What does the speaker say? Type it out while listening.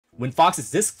when Fox is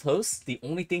this close, the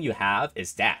only thing you have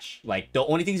is dash. Like, the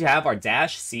only things you have are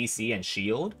dash, CC, and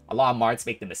shield. A lot of Marts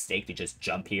make the mistake to just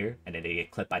jump here, and then they get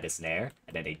clipped by the snare,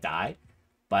 and then they die.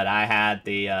 But I had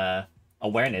the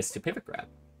awareness to pivot grab.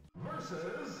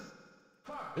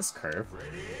 This curve.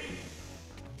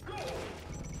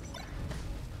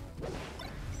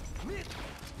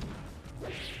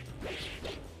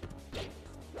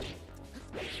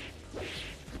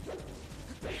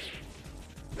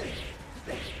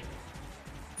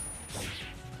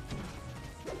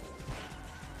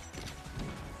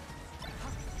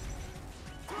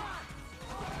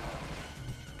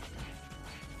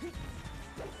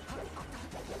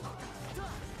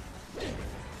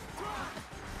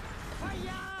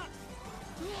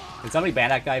 Can somebody ban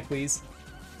that guy, please?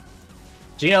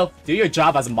 Gino, do your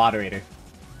job as a moderator.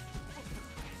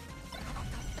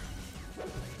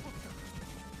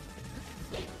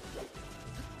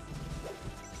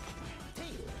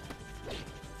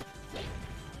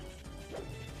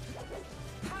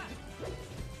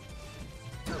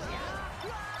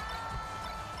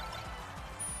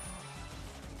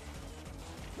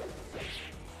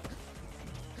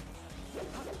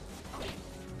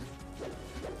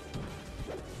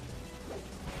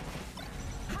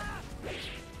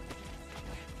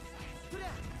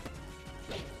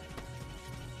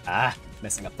 Ah,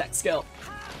 messing up that skill.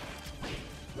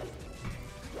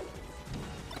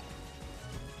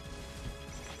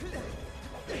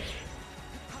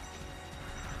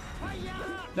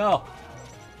 No.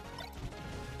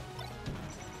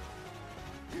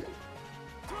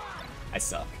 I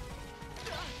suck.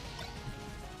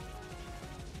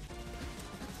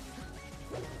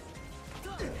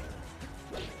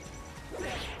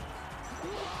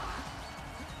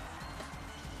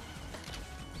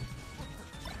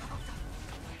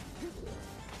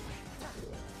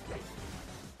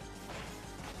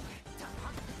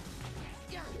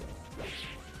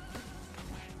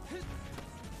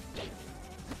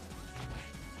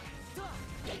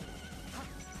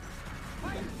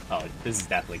 Oh, this is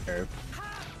definitely curve.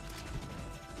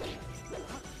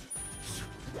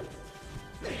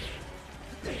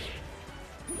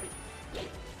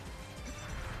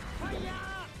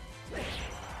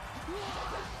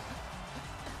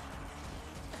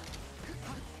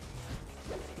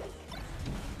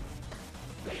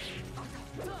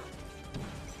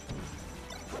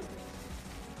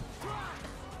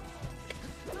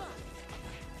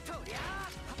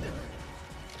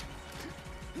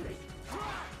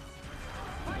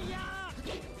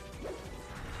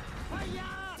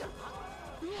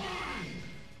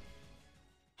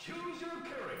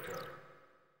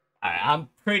 Alright, I'm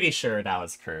pretty sure that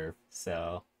was curve,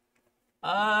 so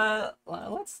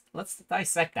let's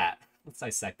dissect that. Let's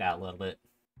dissect that a little bit.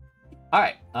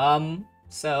 Alright,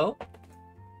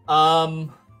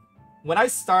 when I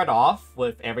start off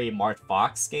with every Mart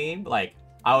Fox game, like,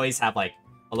 I always have like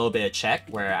a little bit of check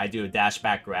where I do a dash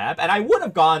back grab, and I would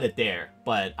have gone it there,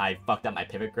 but I fucked up my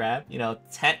pivot grab. You know,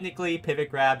 technically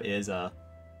pivot grab is a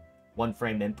 1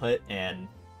 frame input, and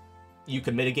you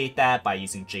can mitigate that by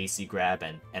using JC grab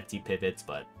and empty pivots,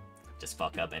 but just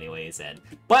fuck up anyways.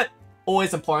 But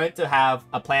always important to have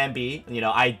a plan B. You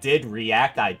know, I did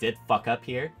react. I did fuck up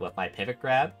here with my pivot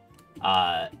grab,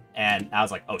 and I was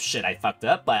like, oh shit, I fucked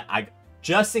up. But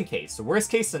just in case, the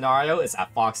worst case scenario is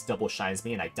that Fox double shines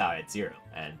me and I die at 0,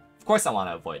 and of course I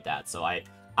want to avoid that. So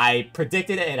I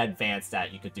predicted it in advance that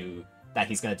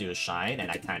he's gonna do a shine, and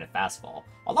I kind of fast fall.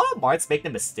 A lot of Marts make the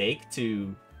mistake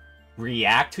to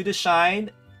react to the shine,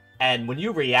 and when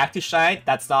you react to shine,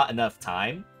 that's not enough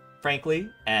time, frankly,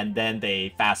 and then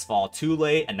they fast fall too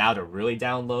late, and now they're really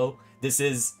down low. This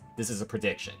is a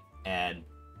prediction, and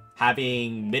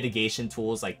having mitigation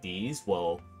tools like these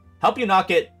will help you not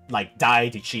get like die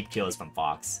to cheap kills from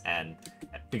Fox, and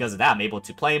because of that, I'm able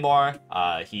to play more.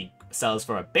 He sells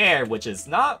for a bear, which is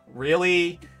not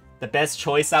really the best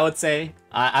choice, I would say.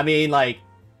 I mean, like,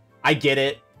 I get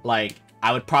it, like,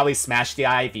 I would probably smash the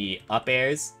IV up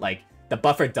airs. Like, the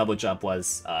buffer double jump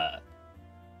was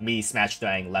me smash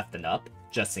throwing left and up,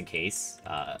 just in case.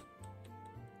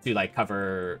 To, like,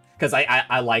 cover... Because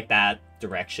I like that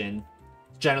direction.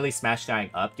 Generally, smash throwing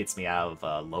up gets me out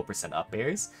of low percent up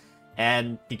airs.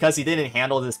 And because he didn't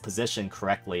handle this position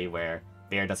correctly, where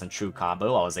bear doesn't true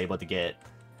combo, I was able to get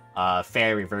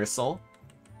fair reversal.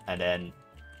 And then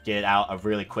get out a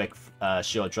really quick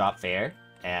shield drop fair.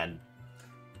 And...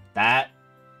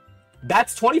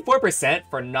 That's 24%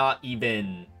 for not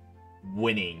even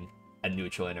winning a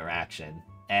neutral interaction.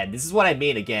 And this is what I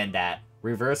mean, again, that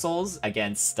reversals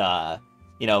against,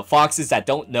 you know, Foxes that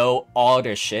don't know all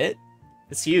their shit,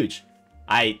 it's huge.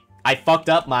 I fucked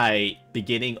up my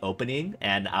beginning opening,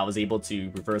 and I was able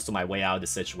to reversal my way out of the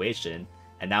situation,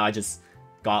 and now I just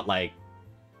got like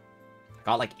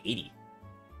 80.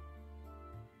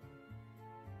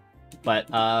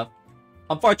 But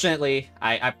unfortunately,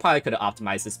 I probably could have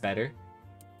optimized this better.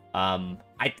 I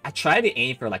tried to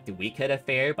aim for like the weak hit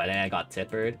affair, but then I got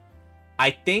tippered.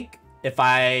 I think if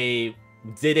I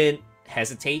didn't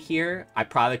hesitate here, I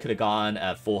probably could have gone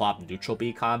a full hop neutral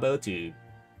B combo to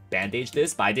bandage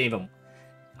this, but I didn't even.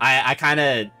 I kind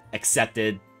of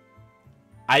accepted.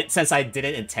 Since I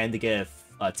didn't intend to get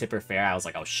a tipper fair, I was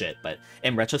like, oh shit. But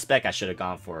in retrospect, I should have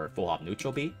gone for full hop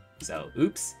neutral B. So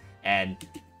oops. And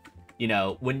you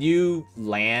know, when you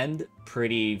land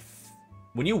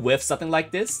when you whiff something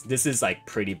like this is like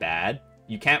pretty bad.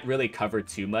 You can't really cover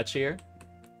too much here.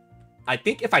 I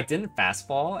think if I didn't fast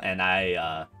fall and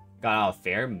I got out of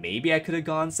fair, maybe I could have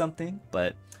gone something,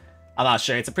 but I'm not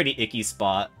sure. It's a pretty icky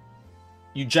spot.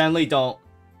 You generally don't.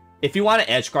 If you want to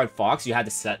edge guard Fox, you had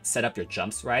to set up your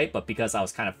jumps right, but because I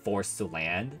was kind of forced to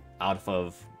land out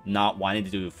of not wanting to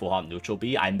do full hop neutral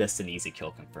B, I missed an easy kill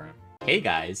confirm. Hey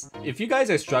guys, if you guys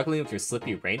are struggling with your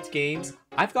Slippi ranked games,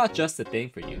 I've got just the thing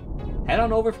for you. Head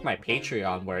on over to my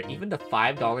Patreon where even the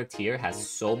 $5 tier has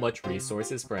so much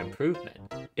resources for improvement.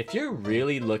 If you're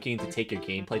really looking to take your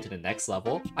gameplay to the next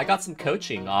level, I got some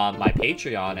coaching on my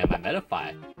Patreon and my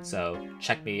Metafy, so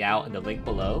check me out in the link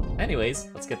below. Anyways,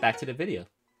 let's get back to the video.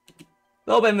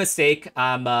 Little bit of mistake,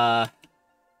 and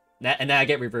then I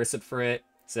get reversed for it.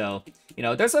 So, you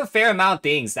know, there's a fair amount of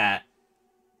things that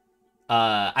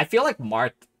I feel like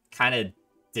Mart kind of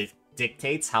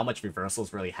dictates how much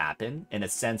reversals really happen, in a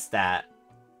sense that,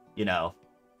 you know,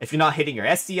 if you're not hitting your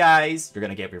SDIs, you're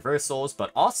going to get reversals, but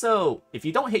also, if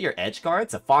you don't hit your edge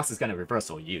guards, a Fox is going to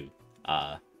reversal you.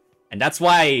 And that's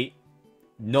why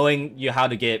knowing how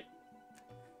to get,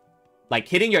 like,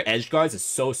 hitting your edge guards is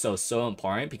so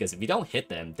important, because if you don't hit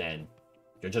them, then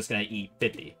you're just going to eat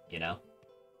 50, you know?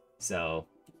 So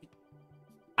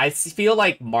I feel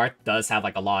like Mart does have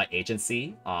like a lot of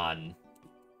agency on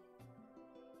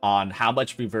how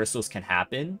much reversals can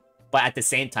happen, but at the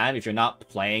same time, if you're not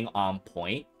playing on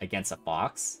point against a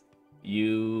Fox,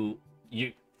 you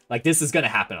like, this is gonna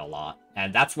happen a lot,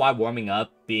 and that's why warming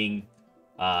up, being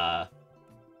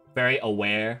very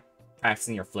aware,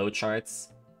 practicing your flowcharts,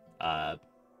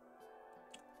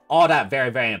 all that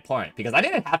very important, because I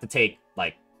didn't have to take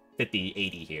like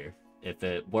 50-80 here if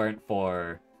it weren't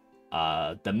for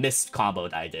the missed combo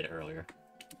that I did earlier.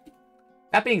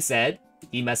 That being said,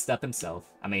 he messed up himself.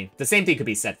 I mean, the same thing could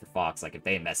be said for Fox. Like, if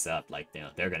they mess up, like, you know,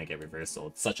 they're gonna get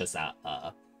reversal. Such as that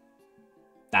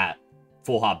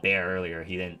full hop bear earlier.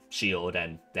 He didn't shield,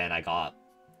 and then I got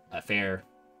a fair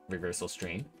reversal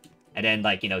string. And then,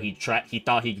 like, you know, he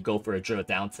thought he could go for a drill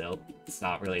down tilt. It's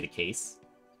not really the case.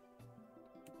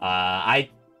 I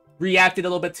reacted a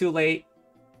little bit too late,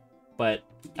 but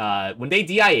when they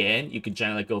DI in, you can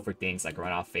generally go for things like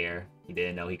run off fair. He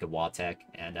didn't know he could wall tech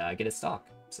and get a stock.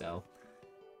 So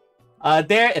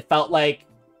there, it felt like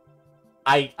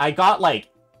I got like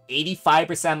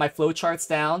 85% of my flowcharts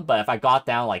down, but if I got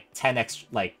down like 10x,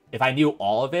 like if I knew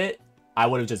all of it, I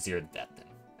would have just zeroed death then.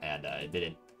 And I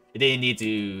didn't need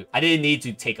to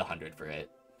take 100 for it.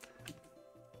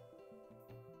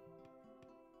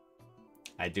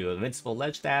 I do invincible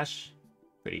ledge dash,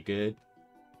 pretty good.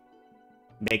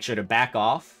 Make sure to back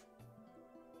off.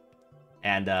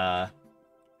 And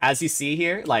as you see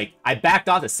here, like, I backed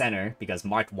off the center because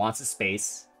Mart wants a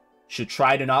space. Should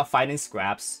try to not fight in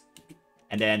scraps.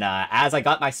 And then as I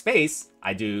got my space,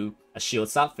 I do a shield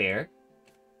stop fair.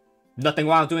 Nothing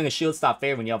wrong with doing a shield stop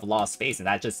fair when you have a lot of space, and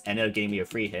that just ended up giving me a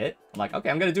free hit. I'm like,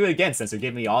 okay, I'm gonna do it again since they're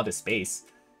giving me all this space.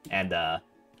 And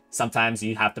sometimes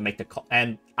you have to make the call.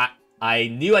 And I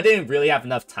knew I didn't really have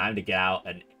enough time to get out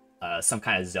an some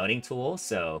kind of zoning tool,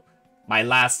 so my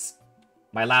last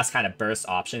kind of burst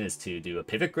option is to do a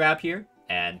pivot grab here,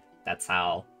 and that's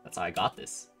how I got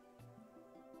this.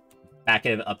 Back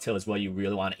end up tilt is what you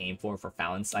really want to aim for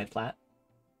Fallon's side plat.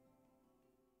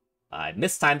 I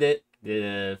mistimed it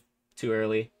too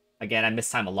early. Again, I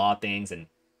mistimed a lot of things, and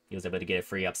he was able to get a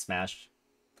free up smash.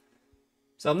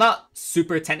 So I'm not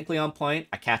super technically on point.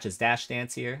 I catch his dash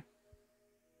dance here.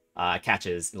 I catch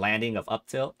his landing of up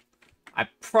tilt. I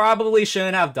probably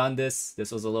shouldn't have done this.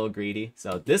 This was a little greedy.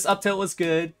 So this up tilt was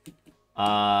good.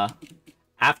 After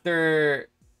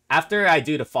I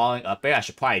do the falling up air, I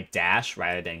should probably dash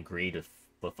rather than greed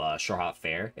with short hop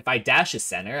fair. If I dash to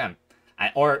center,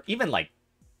 or even like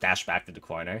dash back to the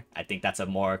corner, I think that's a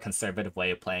more conservative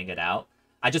way of playing it out.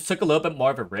 I just took a little bit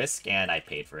more of a risk, and I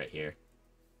paid for it here.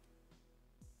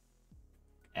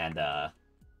 And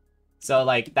so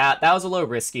like that was a little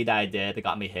risky that I did. It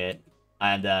got me hit.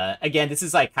 And again, this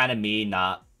is like kind of me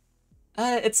not...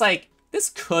 it's like, this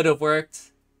could have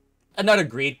worked. Another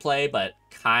greed play, but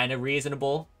kind of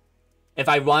reasonable. If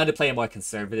I wanted to play it more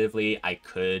conservatively, I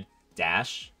could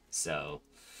dash. So,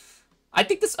 I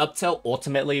think this up tilt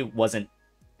ultimately wasn't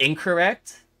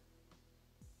incorrect.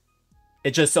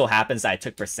 It just so happens that I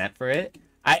took percent for it.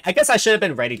 I guess I should have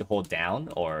been ready to hold down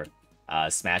or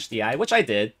smash DI, which I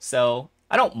did. So,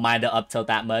 I don't mind the up tilt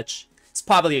that much. It's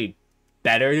probably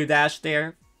better to dash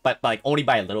there, but like only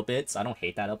by a little bit, so I don't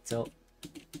hate that up tilt.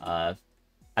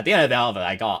 At the end of the Alva,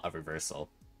 I got a reversal,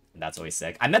 and that's always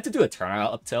sick. I meant to do a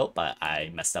turnaround up tilt, but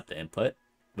I messed up the input,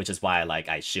 which is why like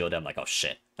I shield him like, oh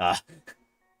shit.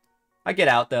 I get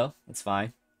out though, it's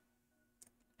fine.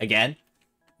 Again,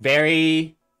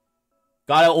 gotta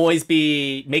always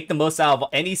make the most out of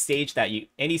any space that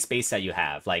you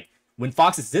have. Like when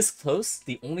Fox is this close,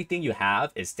 the only thing you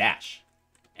have is dash,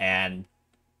 and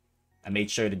I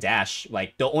made sure to dash.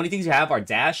 Like, the only things you have are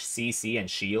dash, CC, and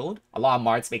shield. A lot of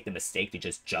Marts make the mistake to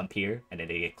just jump here, and then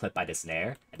they get clipped by the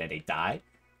snare, and then they die.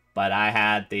 But I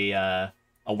had the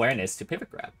awareness to pivot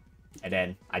grab. And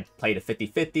then I played a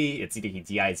 50-50. It's either he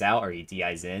DIs out or he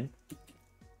DIs in.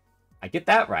 I get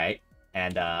that right.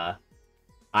 And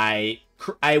I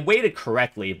waited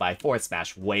correctly by forward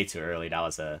smash way too early. That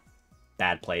was a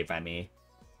bad play by me.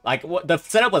 Like, the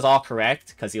setup was all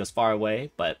correct because he was far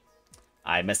away, but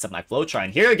I messed up my flowchart.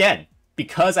 And here again,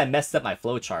 because I messed up my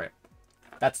flowchart,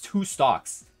 that's 2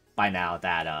 stocks by now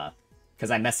that,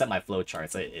 because I messed up my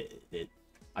flowcharts,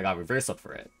 I got reversal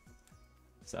for it.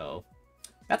 So,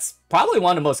 that's probably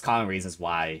one of the most common reasons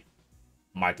why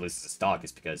Mark loses a stock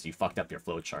is because you fucked up your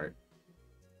flowchart.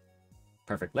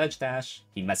 Perfect ledge dash,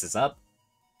 he messes up,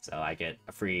 so I get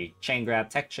a free chain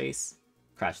grab tech chase,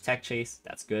 crash tech chase,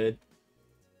 that's good.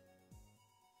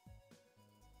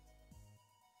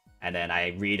 And then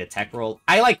I read a tech roll.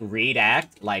 I like read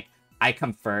act, like I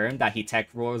confirm that he tech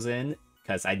rolls in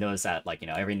because I notice that like, you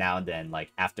know, every now and then,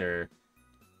 like after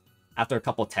a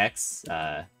couple techs,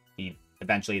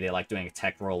 eventually they like doing a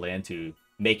tech roll in to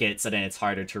make it so then it's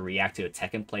harder to react to a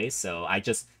tech in place. So I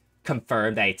just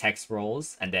confirm that he tech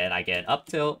rolls and then I get up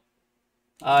tilt.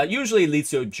 Usually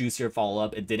leads to a juicier follow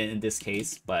up. It didn't in this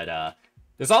case, but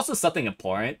there's also something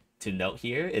important to note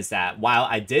here is that while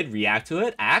I did react to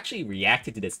it, I actually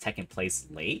reacted to this tech in place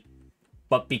late.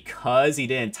 But because he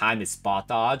didn't time his spot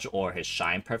dodge or his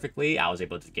shine perfectly, I was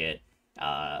able to get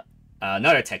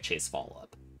another tech chase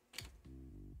follow-up.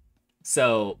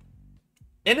 So,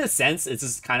 in a sense, it's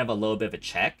just kind of a little bit of a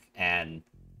check and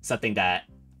something that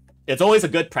it's always a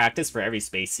good practice for every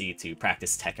spacey to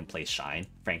practice tech and place shine,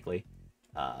 frankly.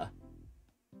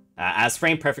 As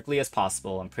framed perfectly as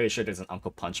possible. I'm pretty sure there's an Uncle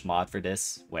Punch mod for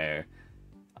this where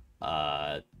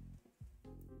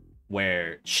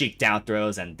Sheik down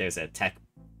throws and there's a tech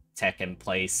in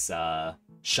place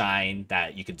shine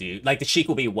that you could do. Like the Sheik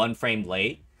will be 1 frame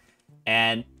late,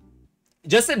 and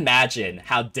just imagine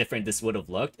how different this would have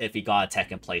looked if he got a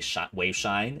tech in place wave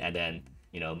shine and then,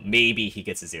 you know, maybe he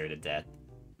gets a 0 to death.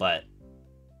 But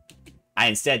I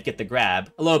instead get the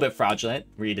grab, a little bit fraudulent,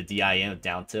 read a DI in with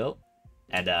down tilt.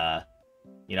 And,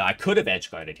 you know, I could have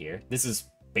edge guarded here. This is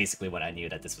basically when I knew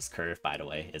that this was curve, by the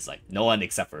way. It's like, no one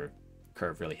except for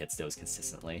curve really hits those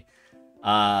consistently.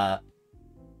 But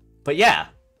yeah.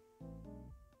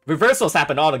 Reversals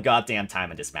happen all the goddamn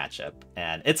time in this matchup.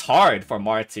 And it's hard for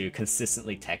Mar to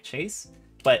consistently tech chase.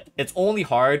 But it's only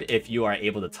hard if you are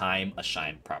able to time a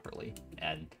shine properly.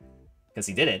 And because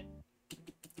he didn't,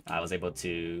 I was able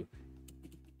to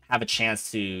have a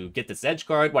chance to get this edge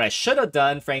guard. What I should have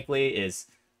done, frankly, is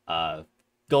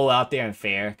go out there and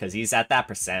fair, because he's at that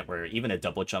percent where even a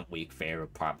double jump weak fair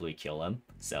would probably kill him.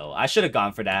 So I should have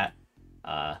gone for that.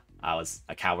 I was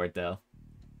a coward, though.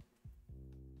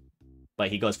 But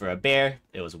he goes for a bear.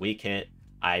 It was a weak hit.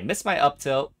 I missed my up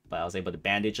tilt, but I was able to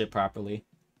bandage it properly.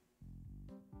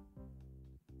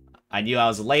 I knew I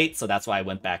was late, so that's why I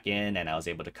went back in, and I was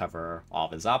able to cover all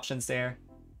of his options there.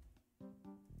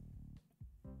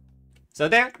 So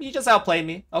there, he just outplayed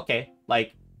me. Okay,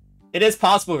 like, it is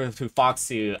possible for Fox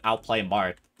to outplay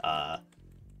Mart.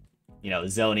 You know,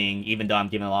 zoning, even though I'm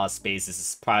giving a lot of space,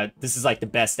 this is like the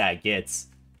best that it gets.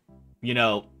 You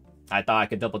know, I thought I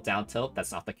could double down tilt.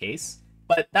 That's not the case.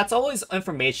 But that's always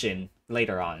information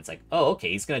later on. It's like, oh,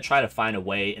 okay, he's going to try to find a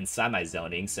way inside my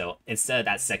zoning. So instead of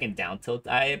that second down tilt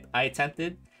I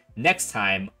attempted, next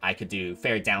time I could do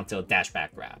fair down tilt dash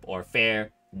back grab or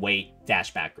fair wait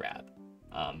dash back grab.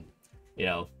 You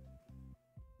know,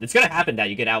 it's going to happen that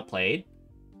you get outplayed.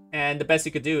 And the best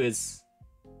you could do is,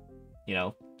 you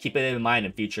know, keep it in mind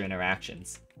in future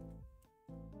interactions.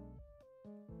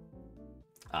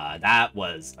 That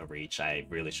was a reach. I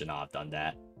really should not have done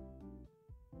that.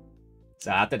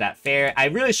 So after that fair, I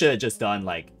really should have just done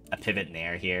like a pivot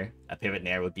nair here. A pivot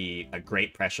nair would be a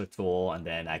great pressure tool, and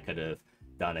then I could have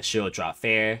done a shield drop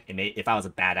fair. If I was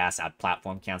a badass, I'd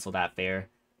platform cancel that fair.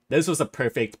 This was a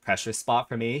perfect pressure spot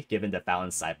for me, given the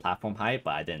balanced side platform height,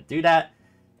 but I didn't do that.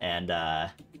 And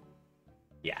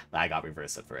yeah, I got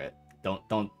reversed for it.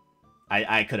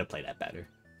 I could have played that better,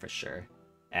 for sure.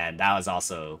 And that was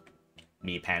also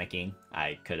me panicking.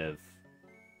 I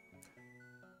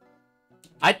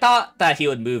thought that he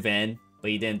would move in,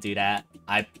 but he didn't do that.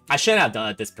 I shouldn't have done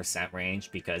it this percent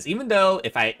range, because even though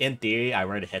if in theory, I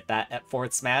were to hit that at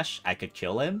forward smash, I could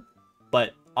kill him.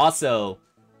 But also,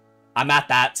 I'm at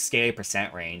that scary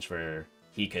percent range where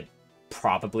he could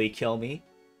probably kill me.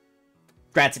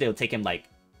 Granted, it would take him like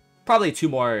probably 2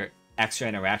 more extra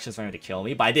interactions for him to kill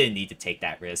me, but I didn't need to take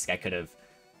that risk. I could have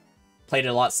played it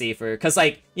a lot safer. Because,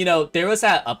 like, you know, there was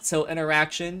that up tilt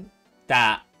interaction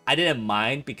that I didn't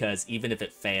mind, because even if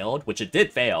it failed, which it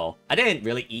did fail, I didn't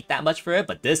really eat that much for it,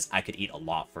 but this, I could eat a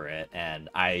lot for it, and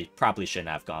I probably shouldn't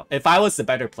have gone. If I was the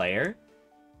better player,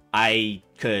 I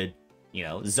could, you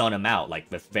know, zone him out, like,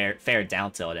 with fair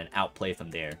down tilt and outplay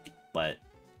from there. But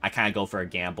I kind of go for a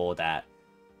gamble that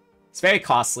it's very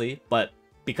costly, but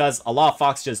because a lot of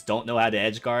Fox just don't know how to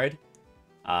edge guard,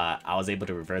 I was able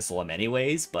to reversal him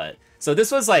anyways. But so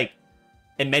this was, like,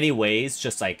 in many ways,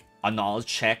 just like a knowledge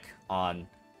check on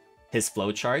his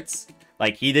flowcharts.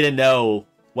 Like, he didn't know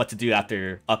what to do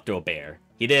after up throw bear.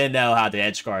 He didn't know how to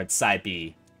edge guard side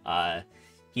B.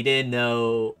 He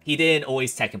didn't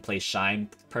always tech and play shine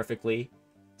perfectly.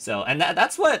 So, and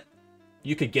that's what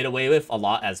you could get away with a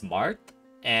lot as Marth.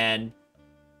 And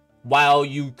while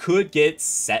you could get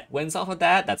set wins off of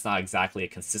that, that's not exactly a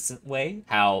consistent way.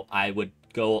 How I would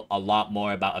go a lot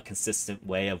more about a consistent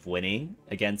way of winning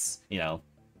against, you know,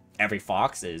 every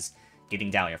Fox is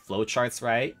getting down your flowcharts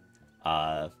right.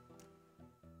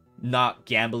 Not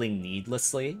gambling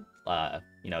needlessly.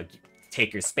 You know,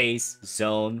 take your space,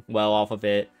 zone well off of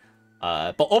it.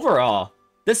 But overall,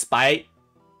 despite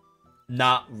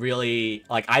not really,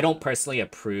 like, I don't personally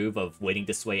approve of winning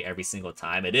this way every single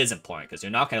time. It is important, because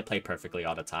you're not going to play perfectly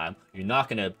all the time. You're not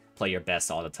going to play your best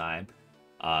all the time.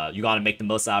 You got to make the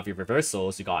most out of your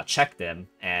reversals. You got to check them.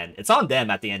 And it's on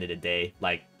them at the end of the day.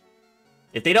 Like,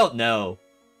 if they don't know,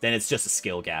 then it's just a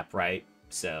skill gap, right?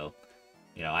 So,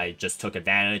 you know, I just took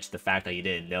advantage of the fact that you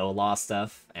didn't know a lot of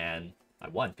stuff, and I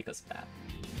won because of that.